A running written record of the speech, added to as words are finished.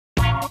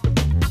Hi,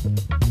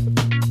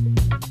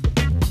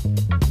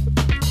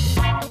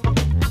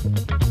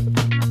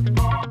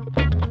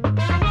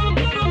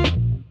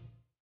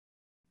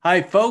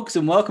 folks,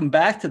 and welcome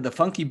back to the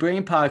Funky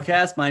Brain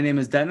Podcast. My name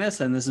is Dennis,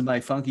 and this is my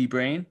Funky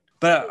Brain.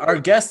 But our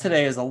guest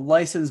today is a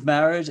licensed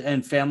marriage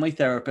and family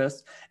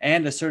therapist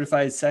and a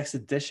certified sex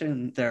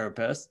addiction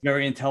therapist,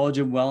 very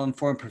intelligent,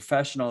 well-informed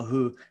professional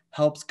who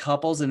helps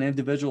couples and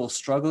individuals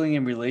struggling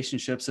in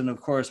relationships and,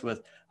 of course,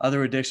 with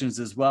other addictions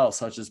as well,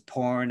 such as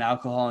porn,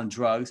 alcohol, and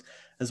drugs,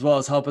 as well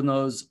as helping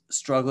those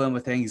struggling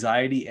with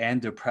anxiety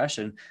and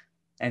depression.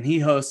 And he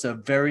hosts a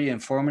very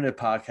informative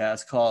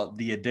podcast called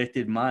The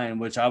Addicted Mind,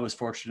 which I was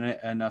fortunate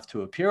enough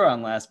to appear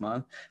on last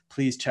month.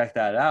 Please check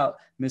that out.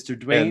 Mr.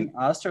 Duane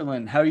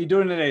Osterlind, how are you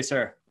doing today,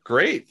 sir?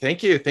 Great.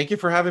 Thank you. Thank you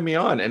for having me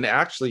on. And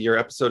actually, your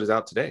episode is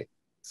out today.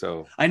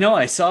 So I know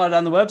I saw it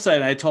on the website.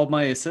 And I told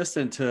my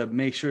assistant to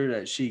make sure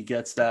that she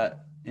gets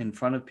that in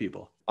front of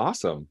people.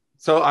 Awesome.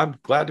 So I'm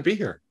glad to be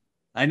here.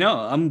 I know.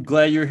 I'm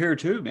glad you're here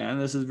too, man.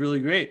 This is really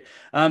great.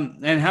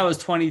 And how is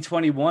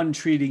 2021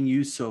 treating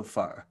you so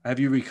far? Have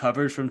you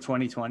recovered from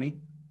 2020?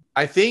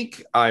 I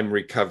think I'm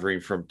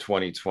recovering from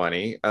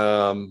 2020.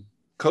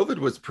 COVID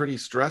was pretty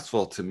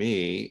stressful to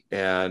me,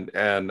 and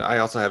I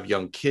also have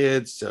young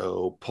kids,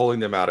 so pulling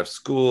them out of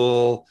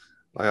school.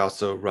 I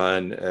also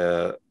run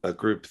a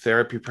group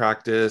therapy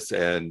practice,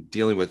 and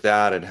dealing with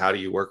that, and how do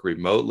you work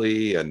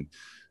remotely, and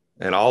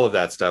all of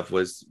that stuff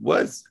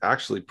was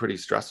actually pretty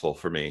stressful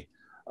for me.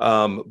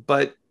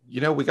 But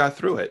we got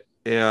through it,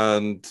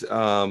 and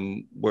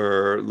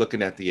we're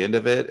looking at the end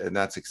of it, and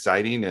that's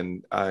exciting.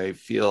 And I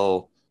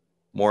feel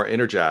more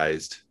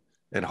energized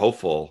and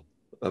hopeful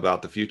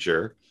about the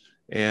future,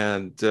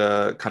 and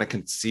kind of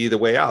can see the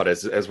way out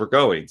as we're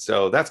going.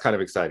 So that's kind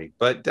of exciting.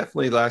 But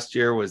definitely last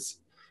year was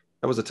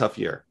a tough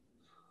year.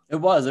 It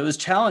was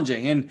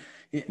challenging. And,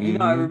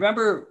 I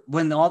remember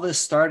when all this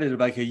started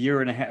like a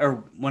year and a half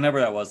or whenever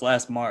that was,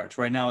 last March.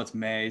 Right now it's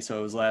May. So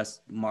it was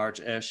last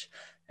March-ish.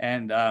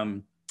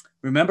 And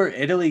remember,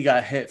 Italy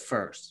got hit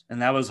first,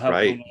 and that was how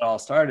it all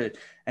started.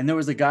 And there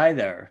was a guy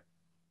there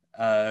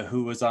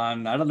who was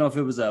on, I don't know if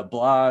it was a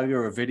blog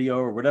or a video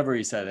or whatever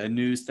he said, a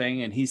news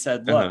thing. And he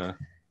said, look,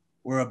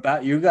 we're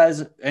about you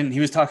guys. And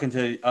he was talking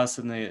to us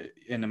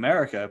in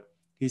America.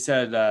 He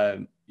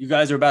said, you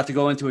guys are about to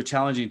go into a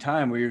challenging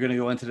time where you're going to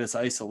go into this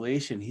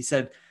isolation. He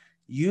said,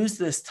 use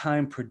this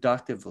time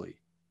productively.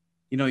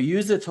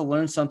 Use it to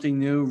learn something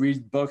new,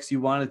 read books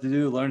you wanted to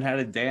do, learn how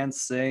to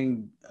dance,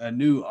 sing, a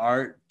new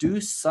art,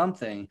 do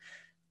something.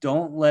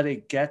 Don't let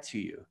it get to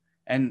you.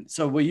 And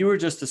so what you were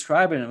just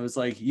describing, it was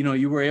like,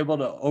 you were able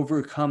to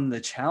overcome the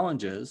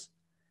challenges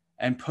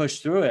and push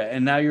through it.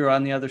 And now you're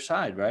on the other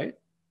side, right?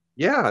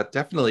 Yeah,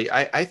 definitely.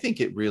 I think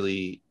it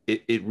really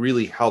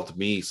helped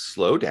me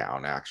slow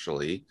down,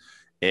 actually.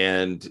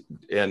 And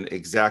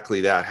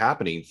exactly that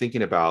happening,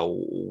 thinking about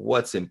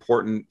what's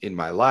important in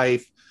my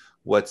life,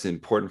 what's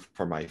important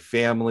for my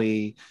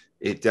family.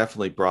 It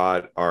definitely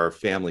brought our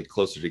family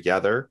closer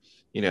together.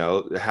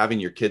 Having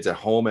your kids at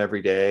home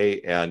every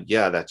day, and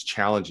yeah, that's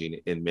challenging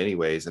in many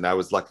ways. And I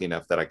was lucky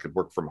enough that I could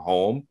work from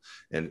home,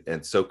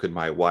 and so could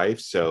my wife.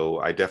 So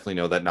I definitely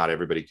know that not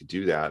everybody could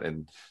do that,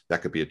 and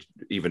that could be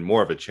even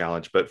more of a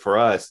challenge. But for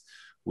us,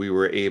 we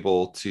were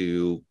able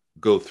to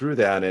go through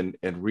that and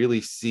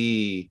really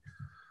see,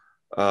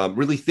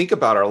 really think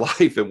about our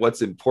life and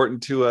what's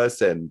important to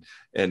us and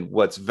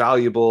what's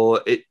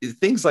valuable.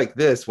 Things like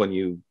this, when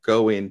you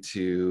go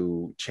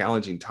into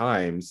challenging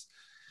times,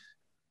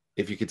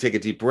 if you can take a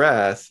deep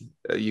breath,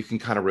 you can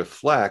kind of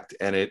reflect,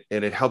 and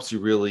it helps you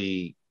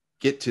really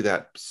get to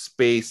that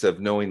space of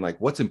knowing like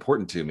what's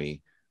important to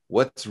me,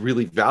 what's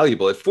really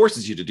valuable. It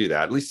forces you to do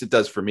that. At least it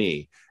does for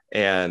me.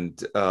 And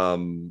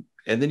then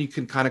you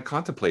can kind of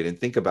contemplate and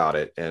think about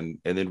it, and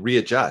then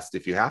readjust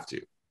if you have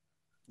to.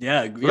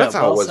 Yeah, so that's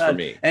how it was for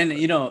me. And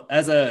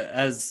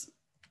as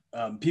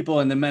people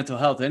in the mental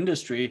health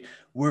industry,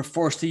 we're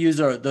forced to use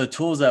the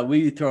tools that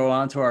we throw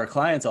onto our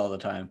clients all the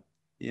time.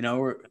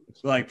 We're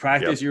like,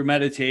 practice your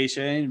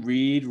meditation,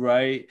 read,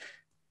 write,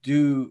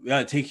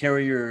 take care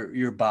of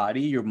your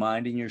body, your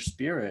mind, and your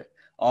spirit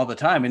all the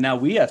time. And now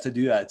we have to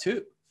do that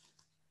too.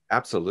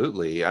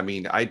 Absolutely. I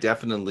mean, I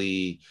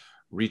definitely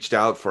reached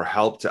out for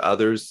help to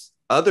other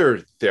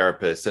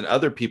therapists and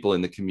other people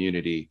in the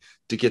community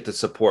to get the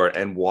support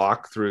and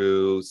walk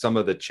through some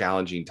of the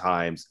challenging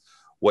times,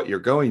 what you're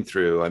going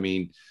through. I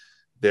mean,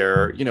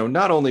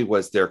 not only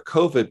was there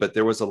COVID, but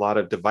there was a lot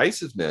of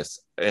divisiveness,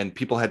 and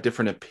people had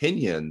different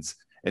opinions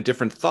and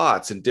different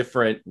thoughts and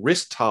different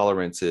risk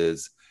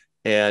tolerances.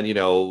 And,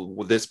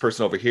 this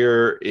person over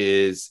here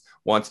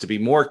wants to be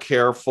more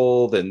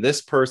careful than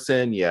this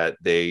person, yet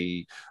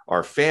they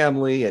are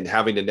family, and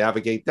having to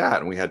navigate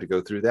that. And we had to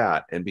go through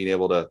that, and being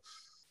able to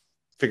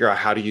figure out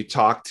how do you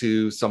talk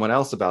to someone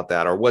else about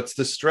that, or what's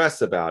the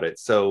stress about it.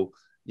 So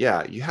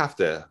yeah, you have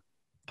to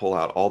pull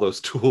out all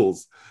those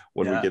tools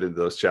when we get into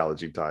those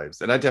challenging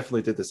times. And I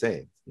definitely did the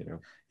same,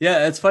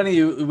 Yeah, it's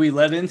funny we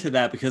led into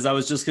that, because I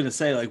was just going to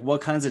say, like, what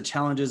kinds of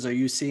challenges are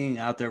you seeing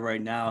out there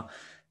right now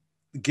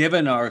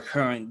given our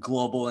current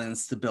global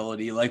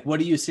instability? Like, what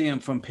are you seeing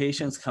from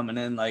patients coming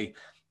in, like,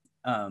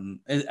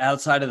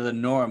 outside of the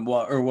norm,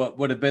 what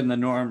would have been the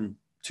norm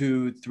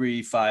 2,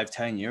 3, 5,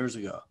 10 years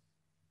ago?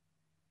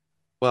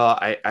 Well,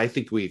 I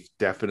think we've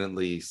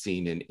definitely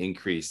seen an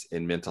increase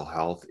in mental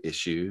health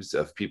issues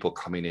of people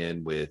coming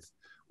in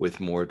with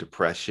more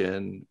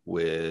depression,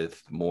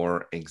 with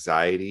more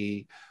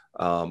anxiety.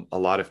 A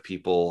lot of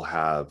people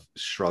have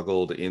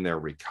struggled in their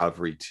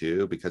recovery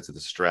too because of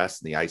the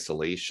stress and the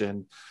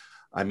isolation.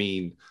 I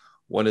mean,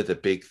 one of the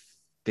big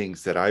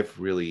things that I've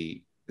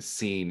really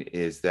seen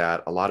is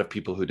that a lot of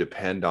people who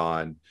depend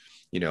on,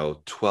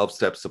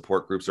 12-step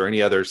support groups or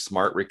any other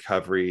smart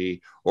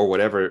recovery or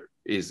whatever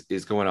is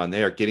going on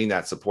there, getting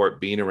that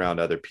support, being around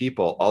other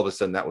people, all of a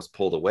sudden that was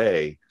pulled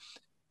away.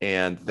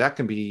 And that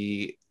can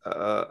be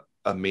a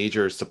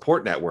major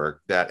support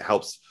network that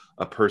helps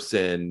a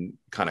person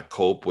kind of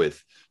cope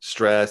with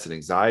stress and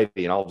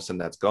anxiety. And all of a sudden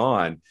that's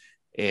gone.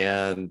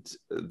 And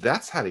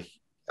that's had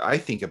I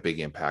think, a big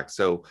impact.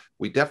 So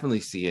we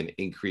definitely see an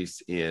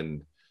increase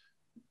in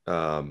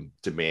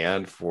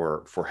demand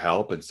for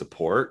help and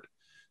support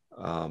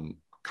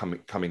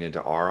coming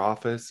into our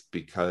office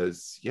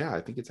because, yeah,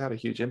 I think it's had a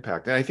huge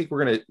impact, and I think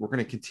we're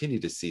gonna continue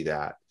to see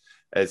that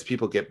as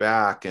people get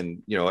back,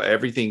 and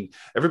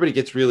everybody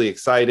gets really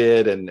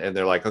excited, and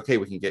they're like, okay,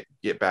 we can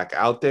get back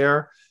out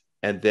there.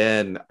 And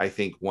then I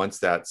think once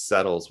that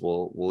settles,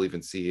 we'll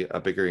even see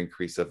a bigger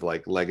increase of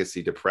like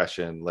legacy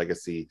depression,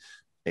 legacy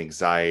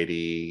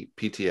anxiety,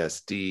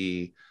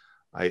 PTSD.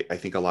 I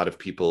think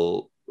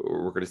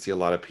we're going to see a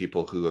lot of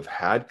people who have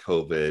had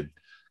COVID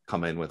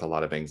come in with a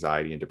lot of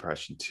anxiety and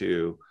depression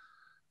too.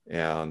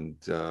 And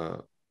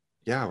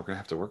yeah, we're going to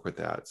have to work with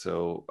that.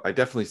 So I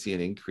definitely see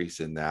an increase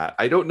in that.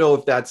 I don't know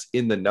if that's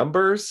in the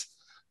numbers.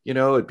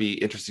 It'd be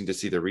interesting to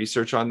see the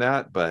research on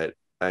that, but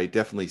I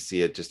definitely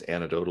see it just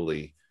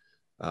anecdotally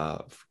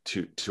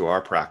to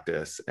our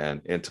practice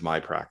and to my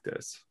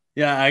practice.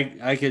 Yeah,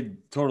 I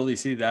could totally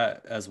see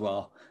that as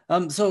well.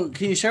 So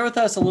can you share with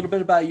us a little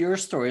bit about your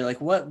story? Like,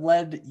 what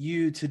led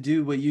you to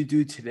do what you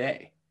do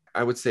today?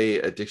 I would say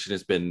addiction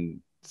has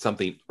been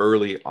something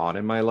early on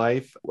in my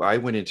life. I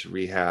went into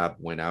rehab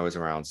when I was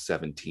around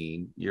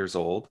 17 years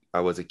old.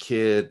 I was a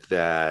kid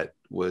that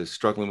was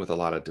struggling with a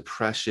lot of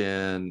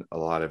depression, a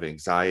lot of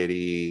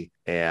anxiety,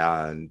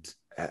 and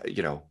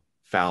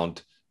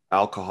found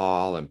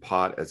alcohol and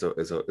pot as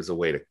a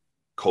way to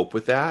cope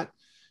with that.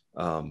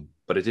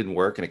 But it didn't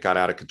work and it got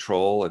out of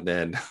control. And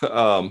then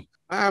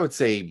I would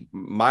say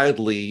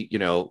mildly,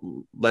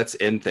 let's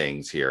end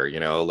things here,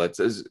 let's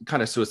is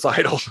kind of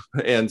suicidal.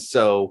 And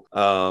so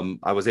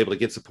I was able to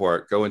get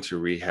support, go into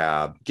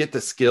rehab, get the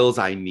skills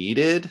I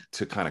needed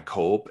to kind of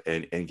cope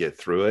and get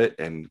through it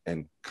and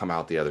come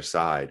out the other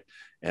side.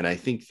 And I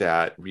think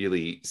that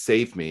really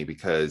saved me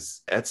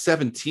because at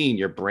 17,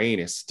 your brain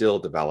is still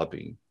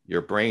developing,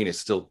 your brain is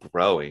still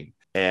growing,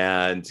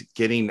 and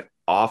getting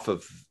off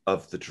of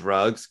the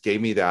drugs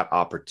gave me that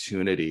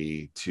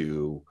opportunity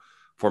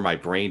for my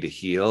brain to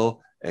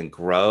heal and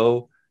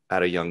grow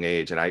at a young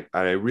age. And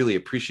I really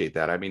appreciate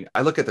that. I mean,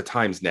 I look at the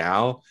times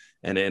now,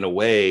 and in a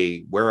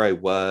way where I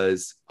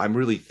was, I'm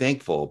really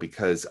thankful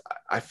because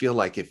I feel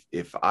like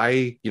if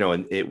I,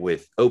 and it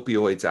with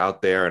opioids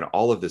out there and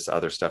all of this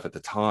other stuff at the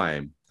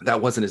time,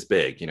 that wasn't as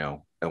big,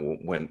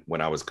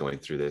 when I was going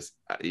through this.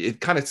 It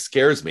kind of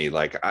scares me.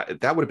 Like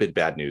that would have been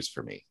bad news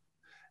for me.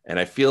 And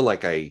I feel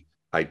like I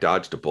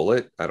dodged a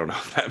bullet. I don't know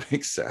if that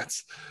makes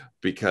sense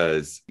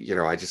because,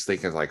 I just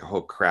think of like,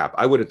 oh crap,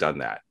 I would have done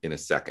that in a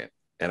second.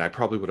 And I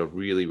probably would have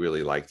really,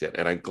 really liked it.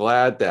 And I'm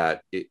glad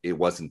that it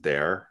wasn't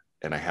there.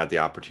 And I had the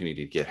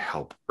opportunity to get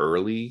help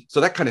early. So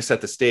that kind of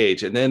set the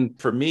stage. And then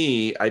for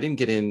me, I didn't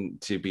get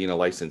into being a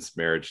licensed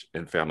marriage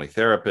and family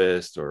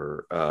therapist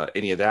or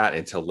any of that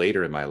until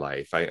later in my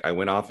life. I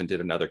went off and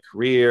did another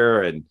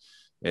career and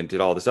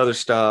did all this other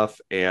stuff.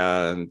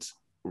 And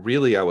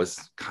really, I was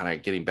kind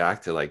of getting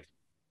back to like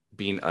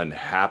being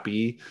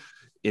unhappy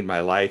in my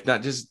life,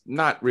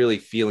 not really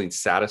feeling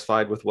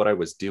satisfied with what I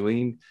was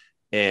doing.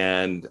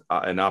 And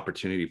an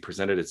opportunity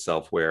presented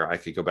itself where I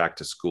could go back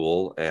to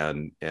school,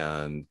 and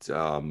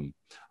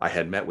I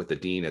had met with the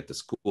dean at the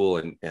school,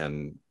 and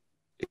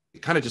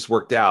it kind of just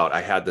worked out.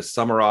 I had the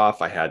summer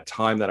off, I had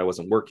time that I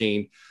wasn't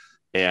working,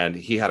 and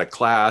he had a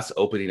class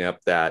opening up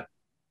that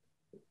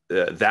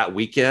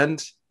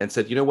weekend, and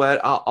said, you know what,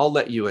 I'll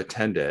let you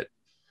attend it.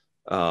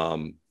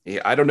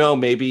 I don't know,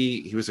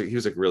 maybe he was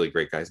a really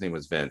great guy. His name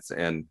was Vince,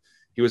 and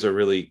he was a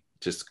really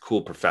just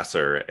cool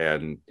professor,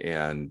 and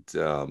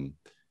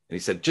he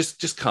said,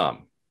 just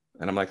come.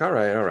 And I'm like, all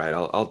right,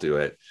 I'll do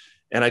it.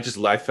 And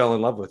I fell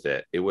in love with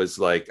it. It was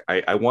like,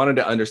 I wanted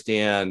to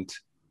understand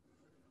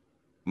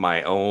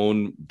my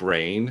own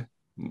brain,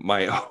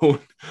 my own,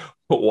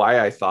 why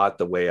I thought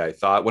the way I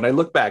thought. When I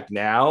look back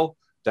now,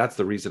 that's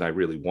the reason I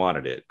really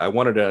wanted it. I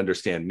wanted to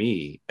understand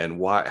me and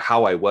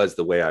how I was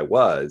the way I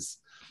was.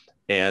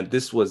 And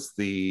this was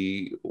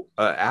the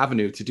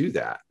avenue to do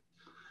that.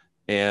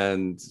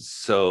 And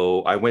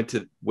so I went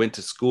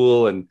to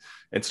school and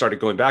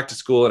started going back to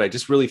school, and I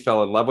just really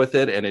fell in love with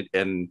it.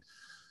 And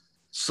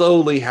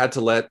slowly had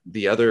to let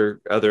the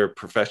other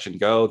profession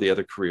go, the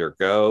other career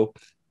go,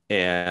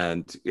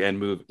 and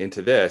move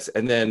into this.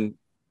 And then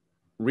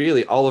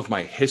really all of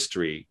my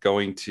history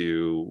going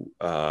to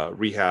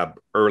rehab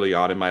early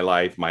on in my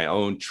life, my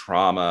own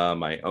trauma,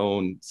 my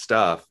own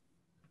stuff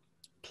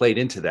played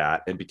into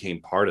that and became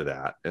part of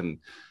that. And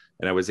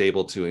I was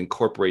able to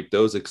incorporate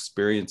those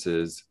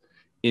experiences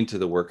into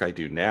the work I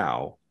do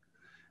now.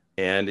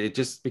 And it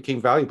just became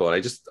valuable.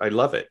 And I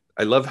love it.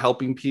 I love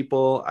helping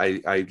people.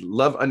 I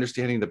love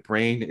understanding the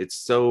brain. It's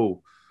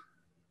so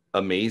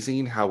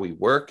amazing how we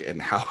work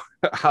and how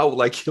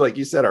like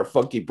you said, our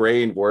funky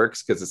brain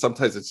works, because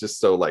sometimes it's just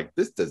so like,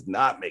 this does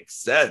not make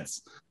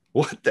sense.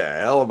 What the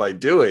hell am I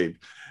doing?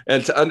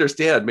 And to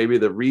understand maybe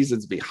the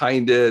reasons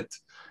behind it,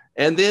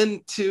 and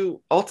then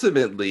to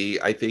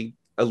ultimately, I think,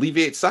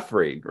 alleviate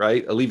suffering,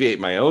 right? Alleviate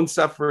my own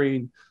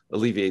suffering,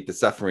 alleviate the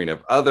suffering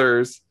of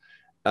others,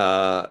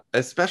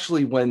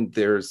 especially when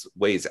there's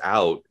ways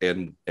out,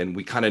 and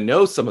we kind of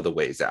know some of the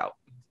ways out,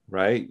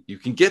 right? You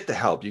can get the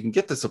help, you can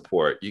get the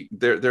support.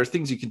 There are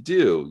things you can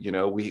do. You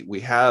know, we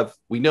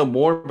know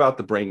more about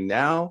the brain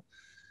now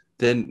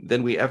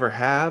than we ever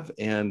have,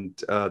 and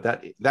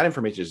that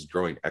information is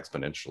growing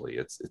exponentially.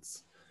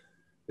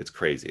 It's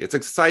crazy. It's an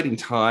exciting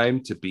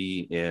time to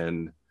be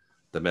in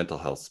the mental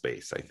health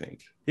space, I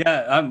think.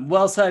 Yeah,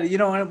 well said. You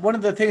know, and one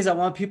of the things I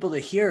want people to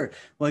hear,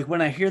 like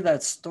when I hear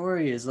that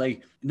story, is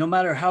like, no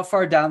matter how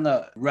far down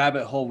the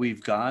rabbit hole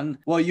we've gone,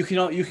 well, you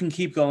can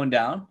keep going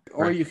down,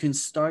 or Right. you can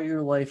start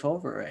your life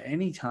over at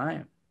any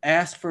time.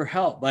 Ask for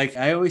help. Like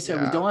I always say,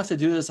 we Yeah. don't have to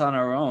do this on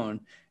our own,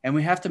 and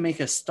we have to make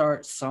a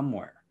start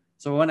somewhere.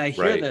 So when I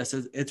hear Right. this,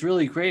 it's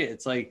really great.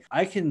 It's like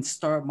I can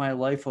start my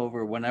life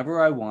over whenever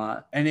I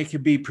want, and it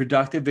could be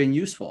productive and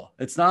useful.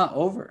 It's not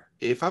over.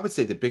 If I would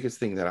say the biggest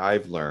thing that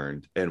I've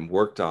learned and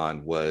worked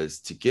on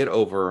was to get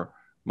over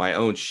my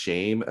own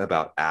shame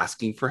about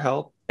asking for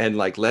help, and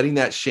like letting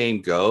that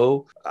shame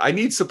go. I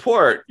need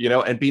support,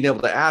 and being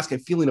able to ask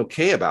and feeling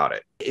okay about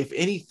it. If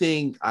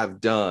anything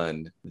I've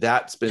done,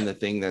 that's been the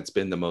thing that's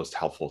been the most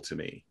helpful to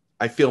me.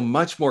 I feel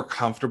much more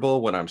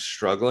comfortable when I'm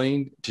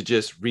struggling to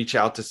just reach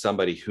out to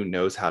somebody who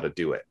knows how to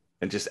do it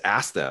and just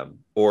ask them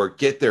or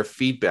get their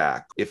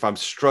feedback. If I'm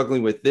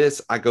struggling with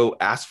this, I go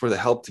ask for the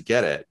help to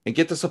get it and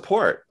get the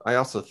support. I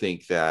also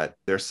think that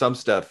there's some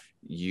stuff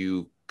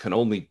you can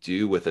only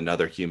do with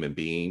another human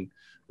being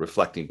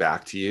reflecting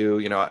back to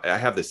you. I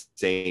have this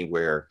saying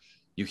where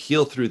you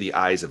heal through the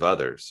eyes of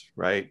others,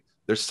 right?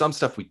 There's some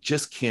stuff we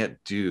just can't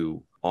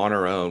do on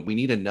our own. We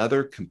need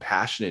another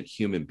compassionate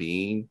human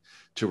being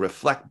to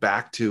reflect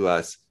back to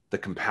us the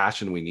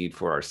compassion we need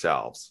for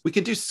ourselves. We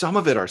can do some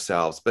of it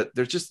ourselves, but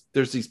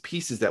there's these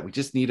pieces that we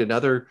just need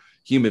another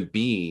human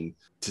being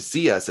to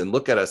see us and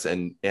look at us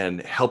and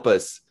help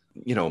us,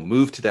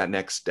 move to that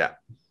next step.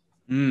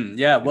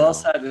 Yeah, well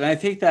said. And I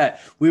think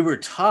that we were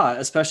taught,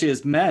 especially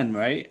as men,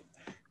 right?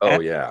 Oh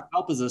Asking yeah. for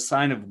help is a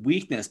sign of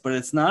weakness, but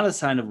it's not a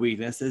sign of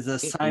weakness. It's a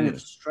sign of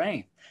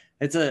strength.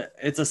 It's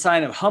a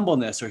sign of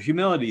humbleness or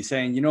humility,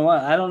 saying, you know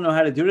what, I don't know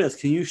how to do this.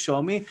 Can you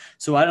show me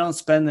so I don't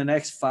spend the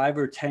next 5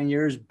 or 10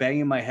 years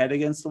banging my head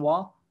against the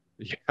wall?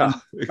 Yeah,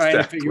 Trying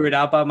to figure exactly. it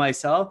out by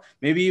myself.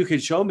 Maybe you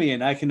could show me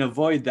and I can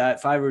avoid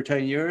that 5 or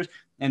 10 years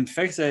and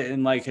fix it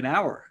in like an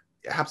hour.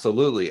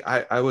 Absolutely.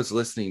 I was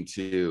listening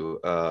to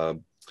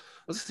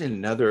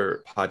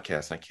another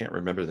podcast. I can't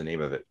remember the name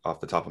of it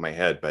off the top of my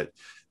head, but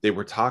they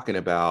were talking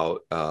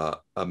about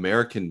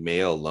American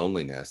male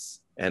loneliness,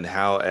 and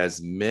how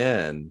as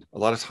men a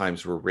lot of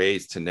times we're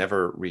raised to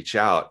never reach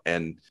out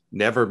and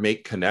never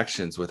make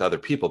connections with other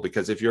people,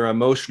 because if you're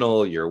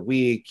emotional, you're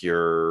weak,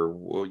 you're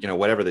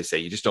whatever they say,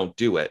 you just don't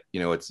do it.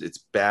 It's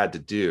bad to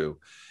do.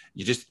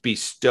 You just be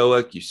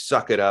stoic, you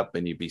suck it up,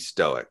 and you be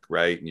stoic,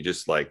 right? And you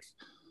just like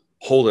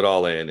hold it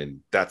all in, and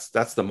that's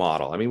the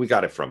model. I mean, we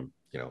got it from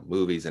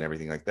movies and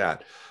everything like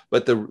that,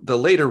 but the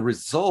later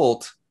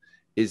result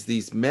is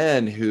these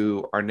men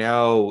who are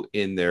now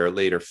in their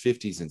later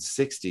 50s and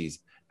 60s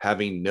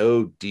having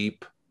no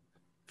deep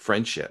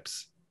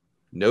friendships,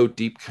 no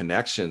deep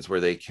connections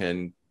where they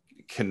can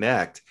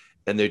connect,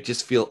 and they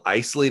just feel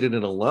isolated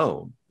and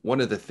alone.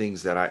 One of the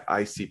things that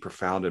I see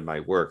profound in my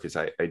work is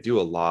I do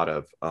a lot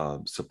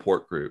of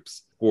support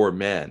groups for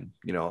men,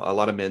 a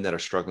lot of men that are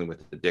struggling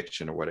with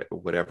addiction or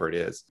whatever it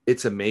is.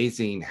 It's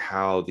amazing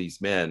how these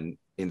men,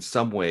 in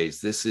some ways,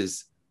 this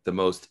is the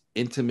most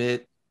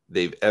intimate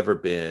they've ever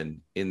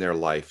been in their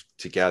life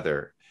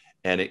together.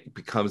 And it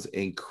becomes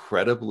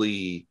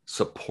incredibly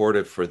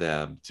supportive for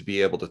them to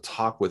be able to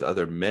talk with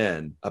other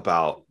men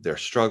about their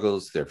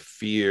struggles, their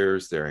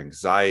fears, their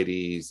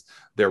anxieties,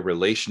 their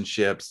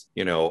relationships,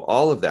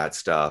 all of that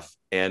stuff,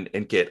 and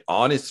get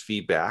honest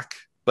feedback,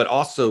 but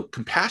also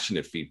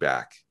compassionate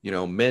feedback,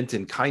 meant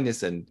in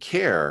kindness and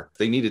care.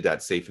 They needed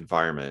that safe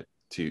environment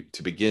to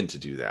begin to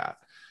do that.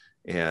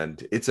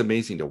 And it's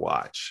amazing to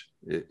watch.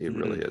 It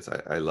really is.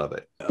 I love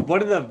it.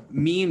 One of the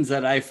memes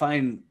that I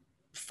find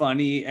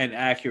funny and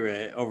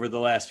accurate over the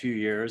last few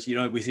years,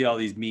 we see all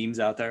these memes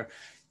out there,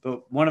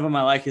 but one of them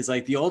I like is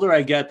like, the older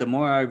I get, the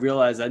more I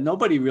realize that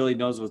nobody really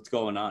knows what's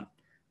going on.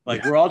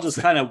 Like Yeah. we're all just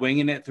kind of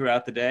winging it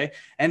throughout the day.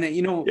 And then,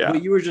 Yeah.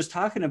 what you were just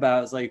talking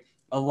about is like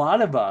a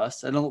lot of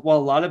us, and well, a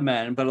lot of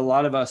men, but a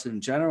lot of us in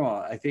general,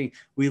 I think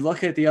we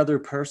look at the other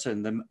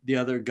person, the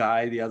other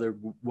guy, the other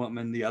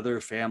woman, the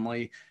other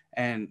family,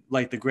 and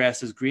like the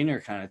grass is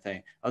greener kind of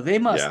thing. Oh, they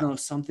must Yeah. know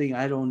something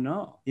I don't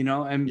know,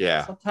 and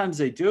Yeah. sometimes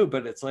they do,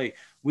 but it's like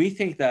we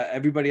think that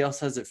everybody else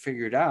has it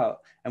figured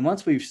out. And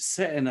once we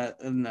sit in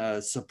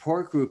a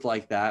support group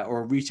like that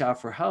or reach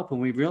out for help,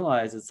 and we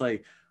realize it's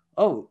like,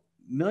 oh,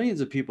 millions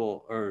of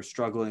people are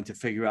struggling to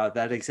figure out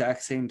that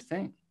exact same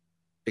thing.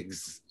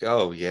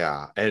 Oh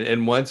yeah,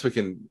 and once we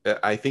can,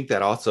 I think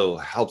that also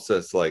helps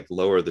us like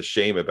lower the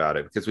shame about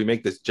it, because we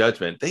make this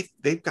judgment.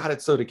 They've got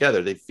it so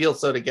together. They feel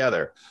so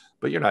together,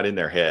 but you're not in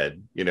their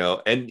head,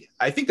 And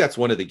I think that's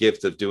one of the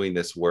gifts of doing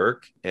this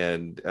work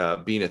and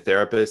being a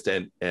therapist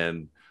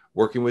and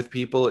working with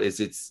people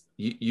is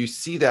you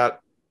see that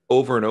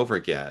over and over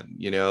again,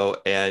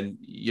 and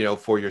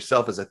for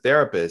yourself as a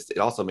therapist, it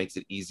also makes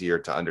it easier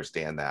to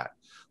understand that.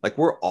 Like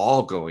we're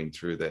all going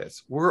through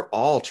this. We're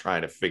all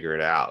trying to figure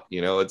it out.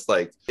 It's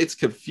like it's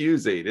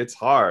confusing. It's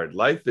hard.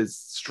 Life is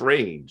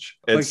strange.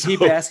 And But keep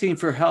so, asking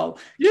for help.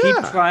 Keep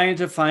yeah, trying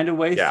to find a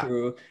way yeah,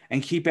 through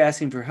and keep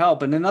asking for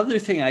help. And another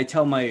thing I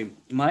tell my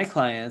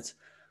clients,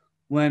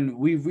 when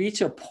we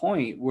reach a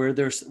point where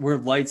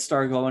lights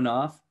start going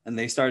off and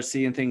they start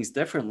seeing things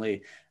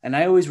differently, and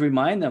I always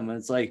remind them,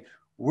 it's like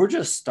we're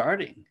just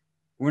starting.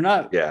 We're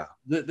not yeah,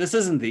 this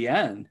isn't the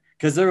end.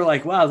 Because they're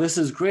like, wow, this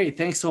is great.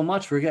 Thanks so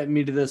much for getting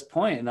me to this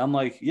point. And I'm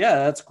like, yeah,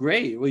 that's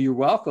great. Well, you're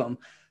welcome.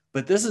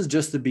 But this is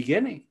just the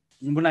beginning.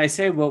 When I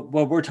say what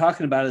we're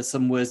talking about is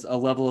a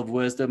level of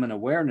wisdom and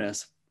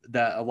awareness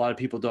that a lot of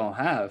people don't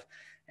have.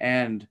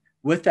 And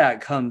with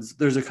that comes,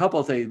 there's a couple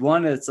of things.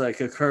 One, it's like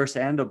a curse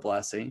and a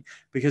blessing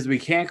because we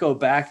can't go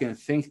back and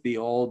think the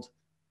old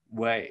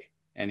way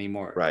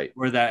anymore, right.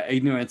 where that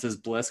ignorance is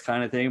bliss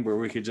kind of thing, where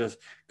we could just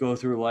go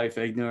through life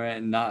ignorant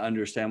and not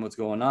understand what's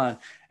going on.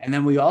 And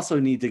then we also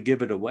need to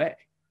give it away.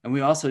 And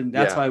that's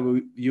Yeah,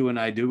 why you and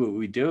I do what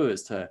we do,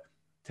 is to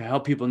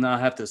help people not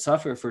have to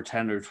suffer for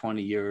 10 or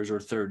 20 years or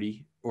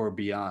 30 or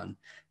beyond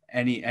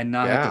and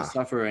not have to yeah,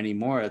 suffer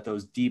anymore at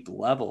those deep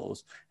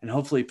levels, and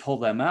hopefully pull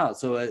them out.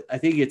 So I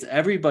think it's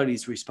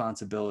everybody's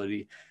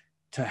responsibility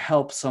to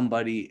help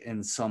somebody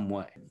in some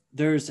way.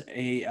 There's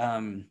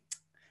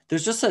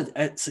just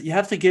you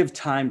have to give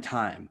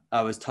time.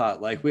 I was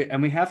taught, like,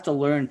 we have to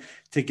learn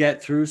to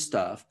get through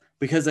stuff,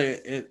 because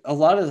a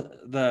lot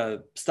of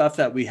the stuff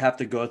that we have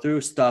to go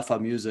through, stuff,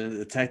 I'm using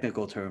the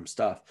technical term,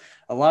 stuff,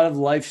 a lot of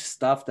life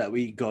stuff that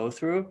we go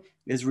through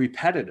is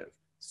repetitive.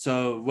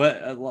 So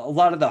a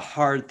lot of the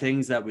hard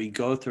things that we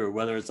go through,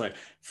 whether it's like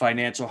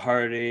financial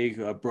heartache,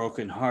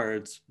 broken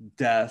hearts,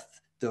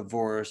 death,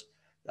 divorce,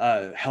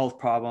 health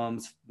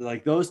problems,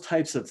 like those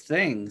types of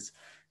things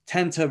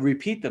tend to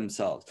repeat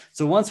themselves.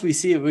 So once we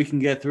see it, we can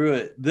get through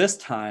it this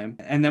time.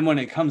 And then when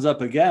it comes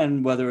up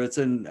again, whether it's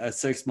in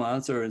 6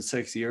 months or in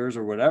 6 years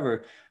or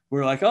whatever,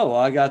 we're like, oh, well,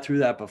 I got through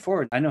that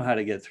before. I know how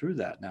to get through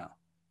that now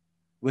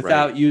right,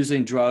 without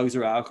using drugs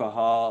or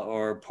alcohol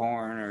or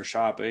porn or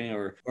shopping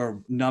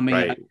or numbing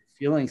out right.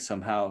 feelings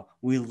somehow.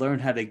 We learn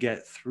how to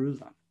get through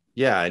them.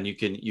 Yeah, and you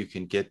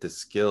can get the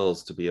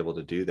skills to be able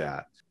to do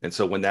that. And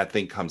so when that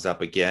thing comes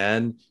up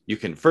again, you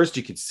can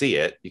see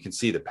it, you can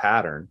see the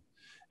pattern.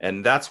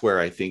 And that's where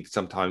I think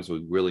sometimes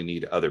we really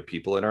need other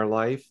people in our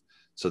life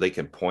so they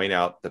can point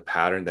out the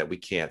pattern that we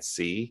can't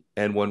see.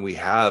 And when we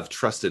have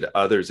trusted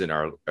others in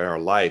our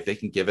life, they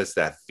can give us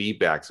that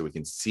feedback so we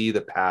can see the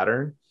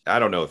pattern. I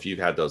don't know if you've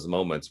had those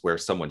moments where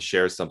someone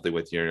shares something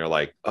with you and you're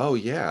like, oh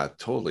yeah,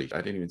 totally.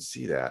 I didn't even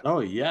see that. Oh,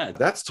 yeah.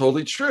 That's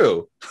totally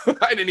true.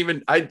 I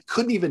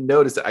couldn't even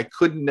notice it. I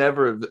could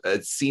never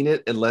have seen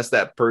it unless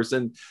that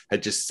person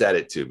had just said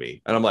it to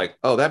me. And I'm like,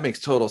 oh, that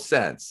makes total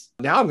sense.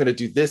 Now I'm going to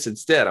do this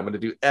instead. I'm going to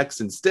do X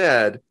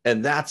instead.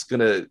 And that's going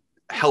to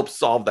help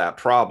solve that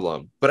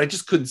problem. But I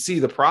just couldn't see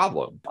the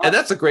problem. And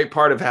that's a great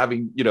part of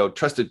having,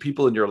 trusted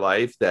people in your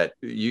life that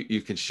you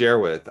can share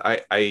with.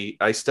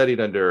 I studied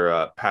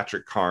under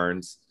Patrick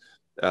Carnes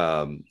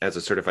as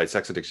a certified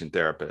sex addiction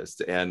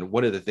therapist. And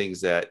one of the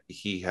things that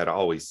he had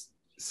always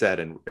said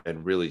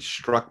and really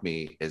struck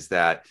me is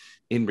that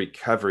in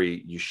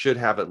recovery, you should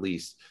have at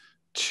least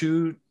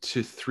 2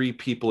 to 3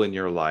 people in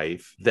your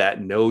life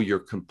that know your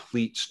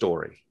complete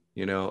story,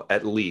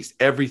 at least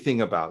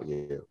everything about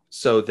you,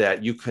 so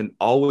that you can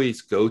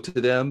always go to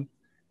them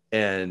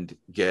and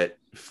get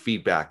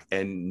feedback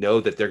and know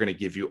that they're going to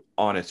give you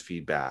honest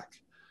feedback.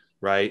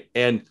 Right.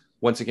 And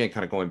once again,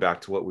 kind of going back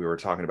to what we were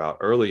talking about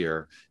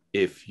earlier,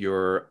 if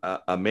you're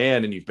a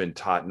man and you've been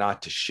taught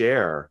not to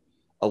share,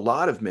 a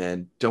lot of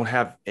men don't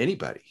have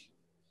anybody,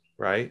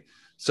 right?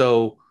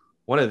 So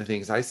one of the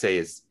things I say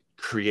is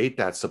create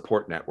that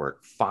support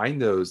network.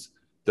 Find those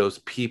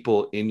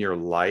people in your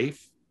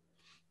life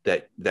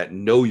that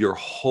know your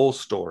whole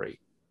story,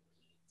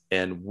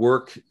 and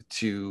work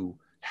to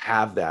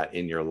have that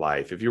in your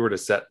life. If you were to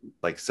set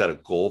a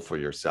goal for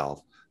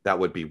yourself, that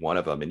would be one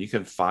of them. And you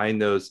can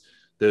find those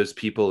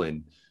people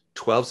in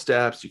 12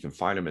 steps. You can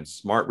find them in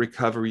smart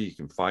recovery. You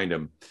can find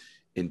them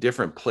in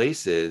different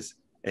places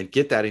and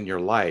get that in your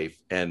life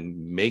and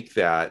make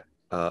that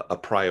a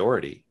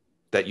priority,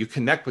 that you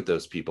connect with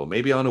those people,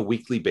 maybe on a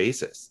weekly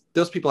basis.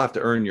 Those people have to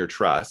earn your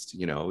trust.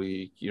 You know,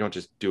 you don't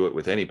just do it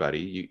with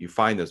anybody. You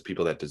find those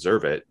people that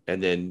deserve it.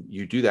 And then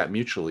you do that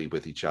mutually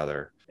with each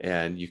other.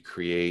 And you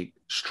create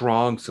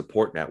strong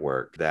support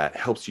network that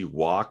helps you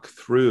walk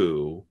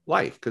through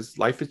life, because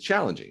life is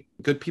challenging.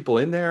 Good people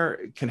in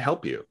there can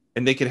help you,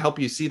 and they can help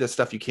you see the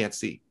stuff you can't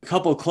see. A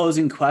couple of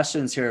closing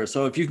questions here.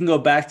 So if you can go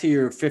back to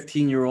your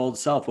 15-year-old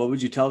self, what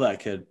would you tell that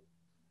kid?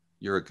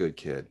 You're a good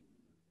kid.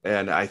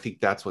 And I think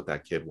that's what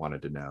that kid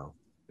wanted to know.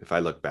 If I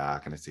look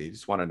back and I see, he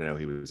just wanted to know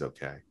he was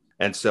okay.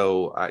 And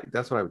so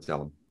that's what I would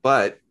tell him.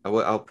 But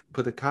I'll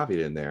put the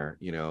caveat in there.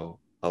 You know,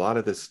 a lot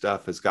of this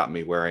stuff has gotten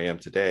me where I am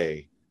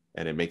today,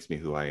 and it makes me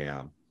who I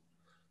am.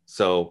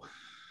 So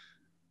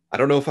I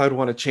don't know if I'd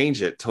want to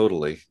change it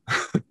totally,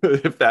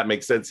 if that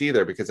makes sense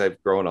either, because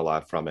I've grown a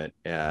lot from it,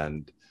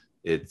 and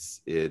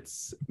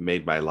it's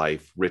made my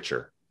life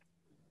richer.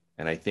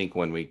 And I think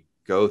when we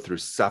go through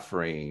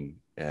suffering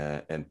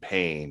and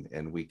pain,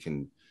 and we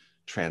can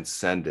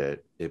transcend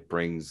it, it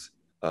brings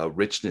a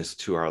richness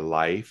to our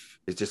life.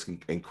 It's just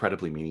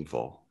incredibly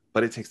meaningful,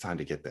 but it takes time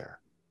to get there.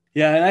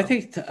 Yeah, and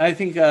I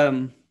think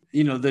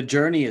you know, the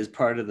journey is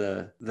part of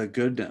the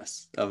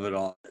goodness of it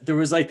all. There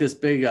was like this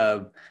big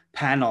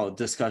panel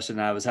discussion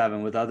I was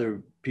having with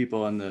other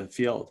people in the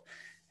field,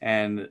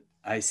 and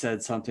I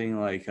said something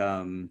like,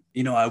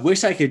 you know, I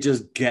wish I could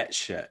just get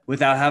shit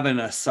without having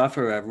to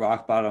suffer at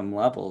rock bottom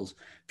levels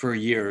for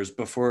years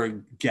before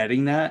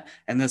getting that.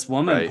 And this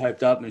woman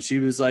piped up and she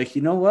was like,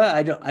 you know what?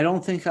 I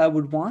don't think I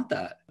would want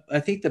that.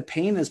 I think the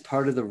pain is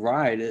part of the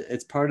ride.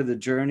 It's part of the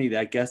journey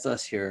that gets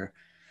us here.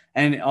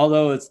 And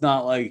although it's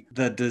not like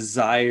the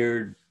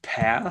desired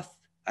path,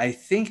 I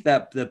think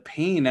that the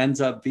pain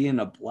ends up being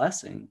a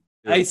blessing.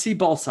 Yeah. I see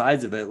both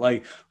sides of it.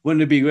 Like,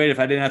 wouldn't it be great if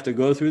I didn't have to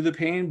go through the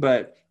pain?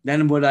 But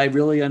then would I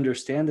really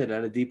understand it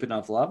at a deep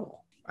enough level?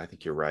 I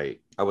think you're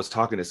right. I was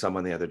talking to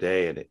someone the other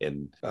day,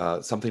 and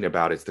something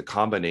about it's the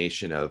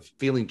combination of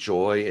feeling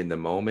joy in the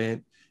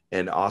moment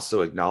and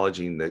also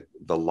acknowledging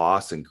the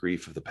loss and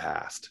grief of the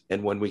past.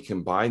 And when we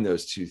combine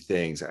those two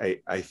things,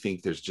 I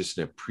think there's just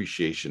an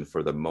appreciation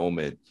for the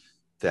moment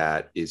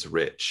that is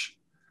rich,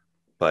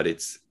 but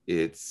it's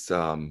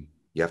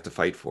you have to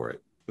fight for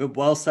it.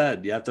 Well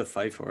said. You have to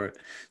fight for it.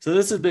 So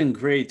this has been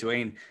great,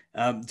 Duane.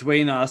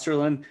 Duane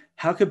Osterlind,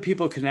 how can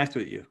people connect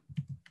with you?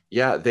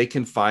 Yeah, they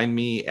can find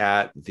me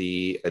at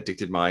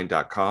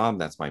theaddictedmind.com.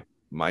 That's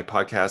my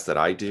podcast that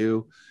I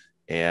do.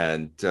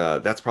 And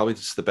that's probably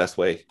just the best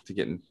way to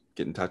get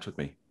in touch with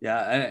me.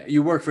 Yeah.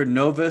 You work for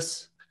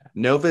Novus.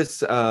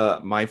 Novus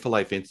Mindful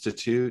Life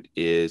Institute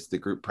is the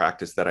group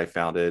practice that I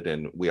founded.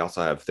 And we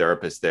also have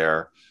therapists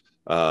there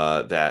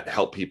that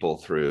help people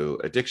through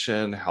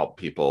addiction, help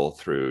people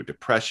through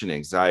depression,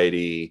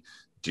 anxiety,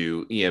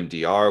 do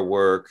EMDR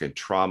work and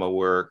trauma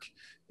work,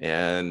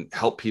 and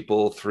help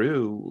people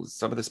through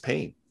some of this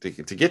pain to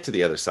get to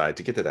the other side,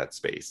 to get to that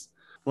space.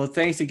 Well,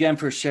 thanks again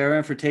for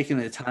sharing, for taking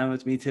the time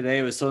with me today.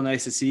 It was so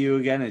nice to see you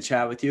again and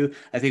chat with you.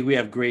 I think we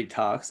have great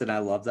talks, and I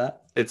love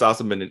that. It's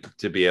awesome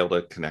to be able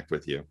to connect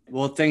with you.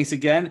 Well, thanks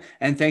again.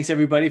 And thanks,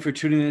 everybody, for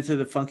tuning into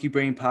the Funky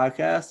Brain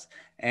podcast,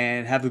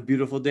 and have a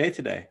beautiful day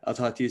today. I'll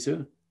talk to you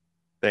soon.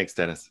 Thanks,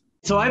 Dennis.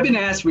 So I've been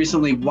asked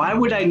recently, why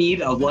would I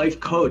need a life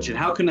coach, and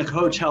how can a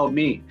coach help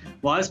me?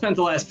 Well, I spent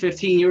the last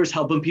 15 years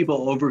helping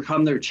people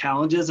overcome their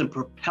challenges and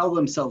propel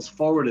themselves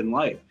forward in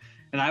life.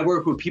 And I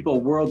work with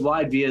people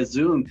worldwide via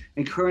Zoom,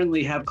 and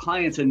currently have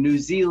clients in New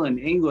Zealand,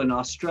 England,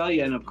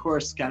 Australia, and of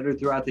course, scattered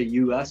throughout the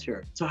US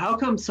here. So how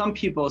come some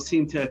people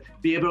seem to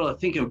be able to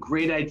think of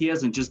great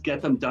ideas and just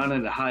get them done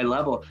at a high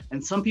level,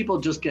 and some people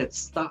just get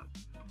stuck?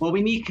 Well,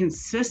 we need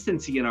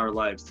consistency in our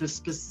lives to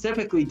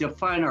specifically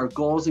define our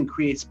goals and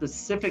create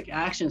specific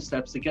action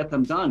steps to get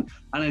them done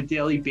on a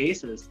daily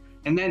basis.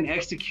 And then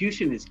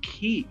execution is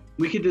key.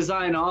 We could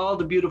design all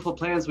the beautiful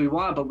plans we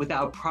want, but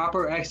without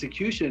proper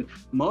execution,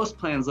 most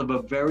plans live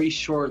a very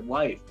short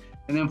life.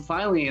 And then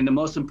finally, and the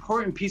most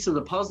important piece of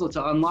the puzzle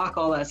to unlock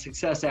all that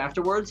success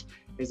afterwards,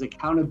 is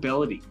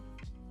accountability.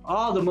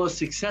 All the most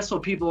successful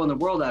people in the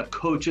world have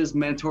coaches,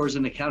 mentors,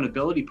 and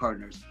accountability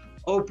partners.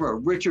 Oprah,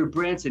 Richard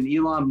Branson,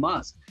 Elon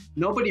Musk.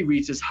 Nobody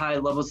reaches high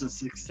levels of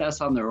success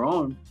on their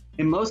own.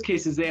 In most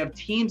cases, they have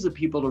teams of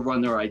people to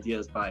run their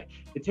ideas by.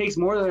 It takes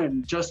more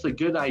than just a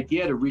good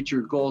idea to reach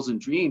your goals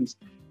and dreams.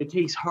 It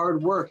takes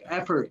hard work,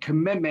 effort,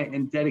 commitment,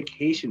 and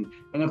dedication.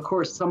 And of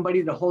course,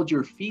 somebody to hold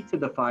your feet to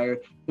the fire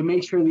to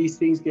make sure these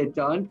things get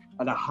done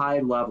at a high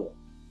level.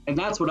 And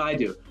that's what I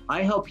do.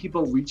 I help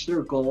people reach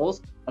their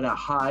goals at a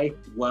high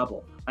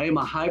level. I am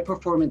a high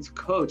performance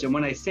coach. And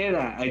when I say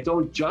that, I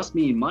don't just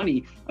mean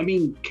money. I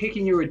mean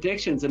kicking your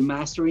addictions and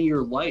mastering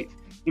your life,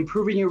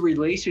 improving your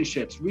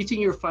relationships,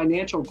 reaching your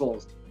financial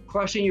goals,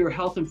 crushing your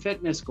health and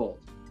fitness goals.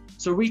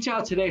 So reach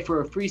out today for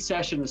a free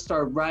session to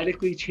start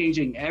radically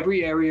changing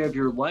every area of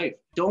your life.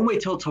 Don't wait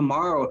till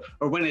tomorrow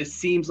or when it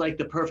seems like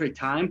the perfect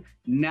time.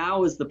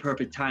 Now is the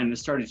perfect time to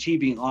start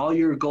achieving all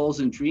your goals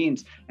and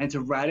dreams and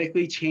to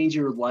radically change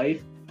your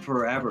life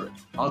forever.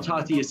 I'll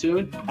talk to you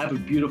soon. Have a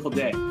beautiful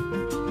day.